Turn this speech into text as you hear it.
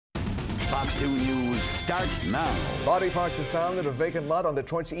Fox 2 News starts now. Body parts are found at a vacant lot on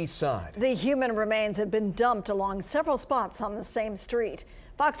Detroit's east side. The human remains had been dumped along several spots on the same street.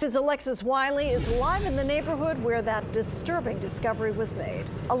 Fox 2's Alexis Wiley is live in the neighborhood where that disturbing discovery was made.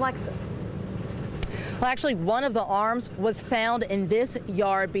 Alexis. Well, actually, one of the arms was found in this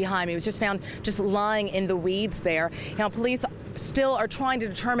yard behind me. It was just found lying in the weeds there. Now, police still are trying to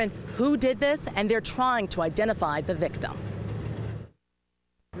determine who did this, and they're trying to identify the victim.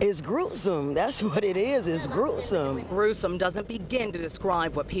 It's gruesome. That's what it is. It's gruesome. Gruesome doesn't begin to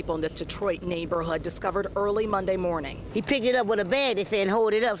describe what people in this Detroit neighborhood discovered early Monday morning. He picked it up with a bag, they said,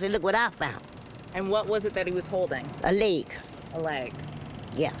 hold it up, said, look what I found. And what was it that he was holding? A leg. A leg.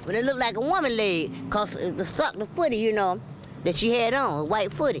 Yeah, but it looked like a woman leg, because it sucked the footy, you know, that she had on, a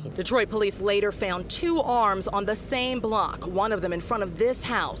white footy. Detroit police later found two arms on the same block, one of them in front of this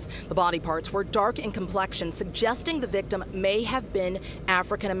house. The body parts were dark in complexion, suggesting the victim may have been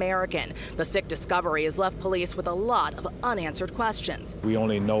African American. The sick discovery has left police with a lot of unanswered questions. We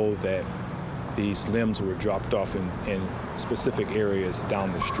only know that these limbs were dropped off in specific areas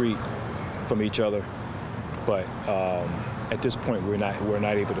down the street from each other, but at this point we're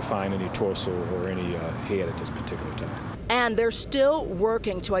not able to find any torso or any head at this particular time. And they're still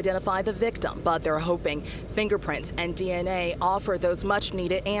working to identify the victim, but they're hoping fingerprints and DNA offer those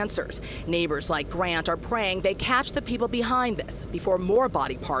much-needed answers. Neighbors like Grant are praying they catch the people behind this before more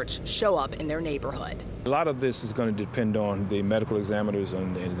body parts show up in their neighborhood. A lot of this is going to depend on the medical examiners,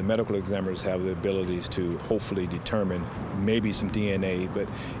 and the medical examiners have the abilities to hopefully determine maybe some DNA, but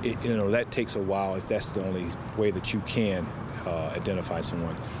that takes a while if that's the only way that you can identify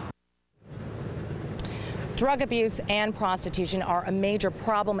someone. Drug abuse and prostitution are a major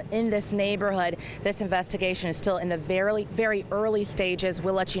problem in this neighborhood. This investigation is still in the very, very early stages.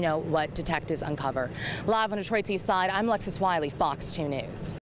 We'll let you know what detectives uncover. Live on Detroit's east side, I'm Alexis Wiley, Fox 2 News.